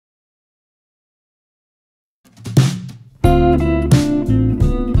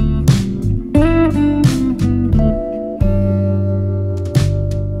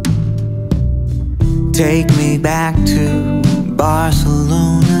Take me back to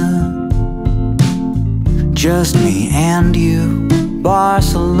Barcelona. Just me and you,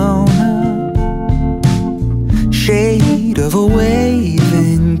 Barcelona. Shade of a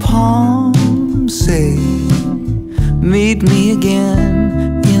waving palm, say, meet me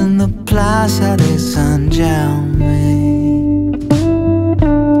again in the Plaça de Sant Jaume.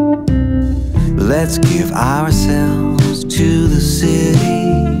 Let's give ourselves to the city.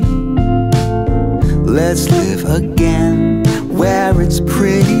 Let's live again where it's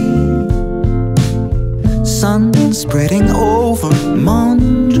pretty. Sun spreading over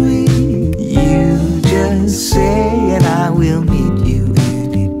Montjuïc. You just say and I will meet you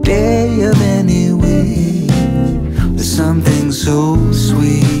any day of any week. There's something so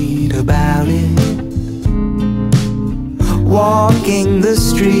sweet about it. Walking the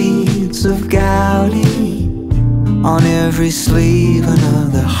streets of Gaudi. On every sleeve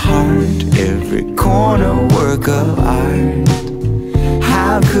another heart, every corner work of art.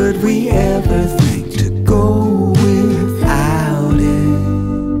 How could we ever think to go without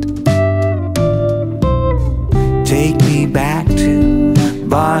it? Take me back to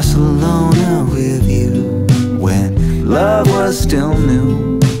Barcelona with you, when love was still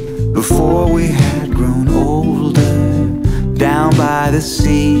new, before we had grown older. Down by the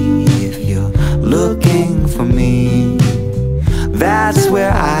sea, if you're looking for me, that's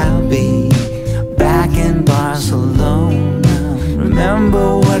where I'll be, back in Barcelona.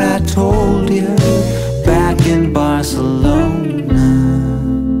 Remember what I told you, back in Barcelona.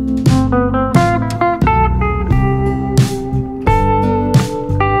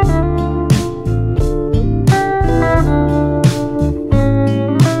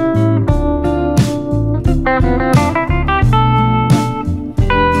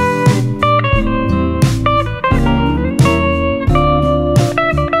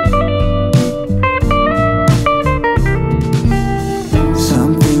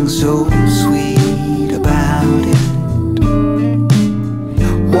 So sweet about it.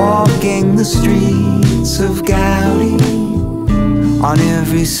 Walking the streets of Gaudi. On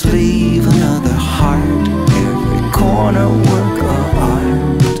every sleeve another heart, every corner work of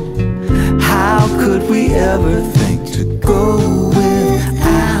art. How could we ever think to go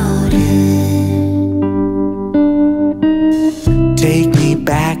without it? Take me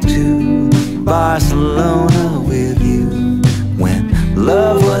back to Barcelona with you, when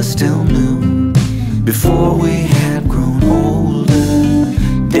love was still new, before we had grown older.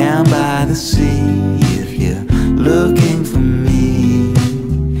 Down by the sea, if you're looking for me,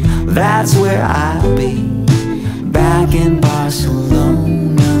 that's where I'll be, back in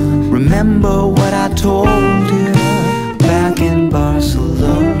Barcelona. Remember what I told you,